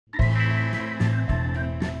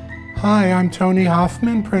Hi, I'm Tony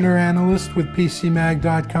Hoffman, printer analyst with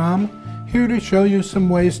PCMag.com, here to show you some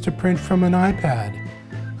ways to print from an iPad.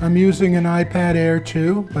 I'm using an iPad Air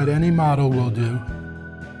 2, but any model will do.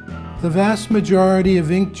 The vast majority of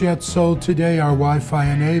inkjets sold today are Wi-Fi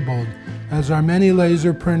enabled, as are many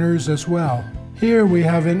laser printers as well. Here we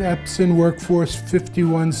have an Epson Workforce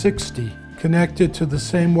 5160, connected to the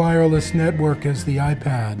same wireless network as the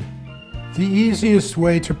iPad. The easiest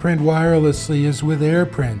way to print wirelessly is with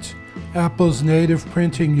AirPrint, Apple's native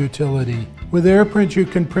printing utility. With AirPrint you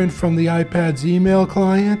can print from the iPad's email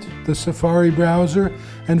client, the Safari browser,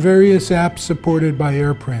 and various apps supported by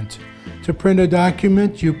AirPrint. To print a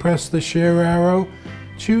document, you press the share arrow,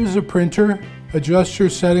 choose a printer, adjust your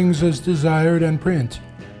settings as desired, and print.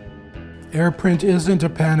 AirPrint isn't a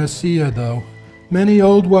panacea though. Many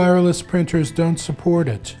old wireless printers don't support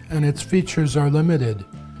it, and its features are limited.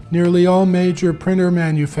 Nearly all major printer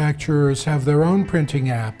manufacturers have their own printing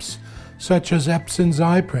apps, such as Epson's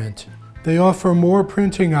iPrint. They offer more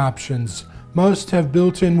printing options, most have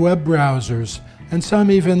built-in web browsers, and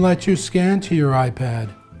some even let you scan to your iPad.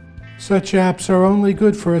 Such apps are only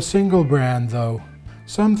good for a single brand though.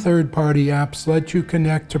 Some third-party apps let you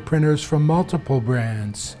connect to printers from multiple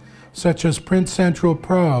brands, such as Print Central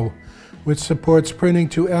Pro, which supports printing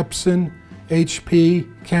to Epson, HP,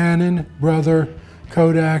 Canon, Brother,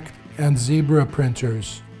 Kodak, and Zebra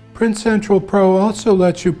printers. Print Central Pro also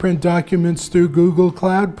lets you print documents through Google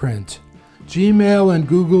Cloud Print. Gmail and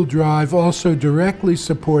Google Drive also directly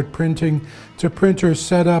support printing to printers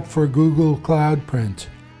set up for Google Cloud Print.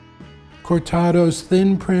 Cortado's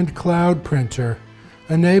ThinPrint Cloud Printer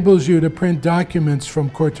enables you to print documents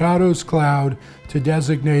from Cortado's cloud to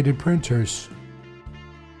designated printers.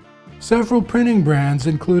 Several printing brands,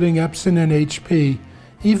 including Epson and HP,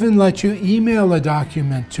 even let you email a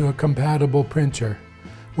document to a compatible printer.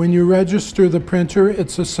 When you register the printer,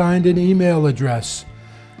 it's assigned an email address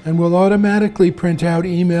and will automatically print out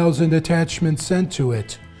emails and attachments sent to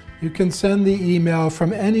it. You can send the email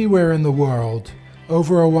from anywhere in the world,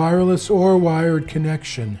 over a wireless or wired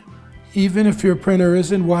connection. Even if your printer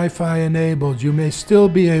isn't Wi-Fi enabled, you may still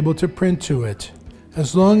be able to print to it,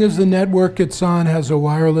 as long as the network it's on has a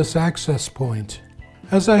wireless access point.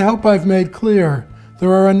 As I hope I've made clear,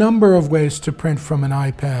 there are a number of ways to print from an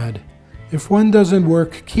iPad. If one doesn't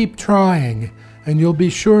work, keep trying, and you'll be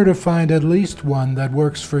sure to find at least one that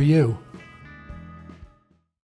works for you.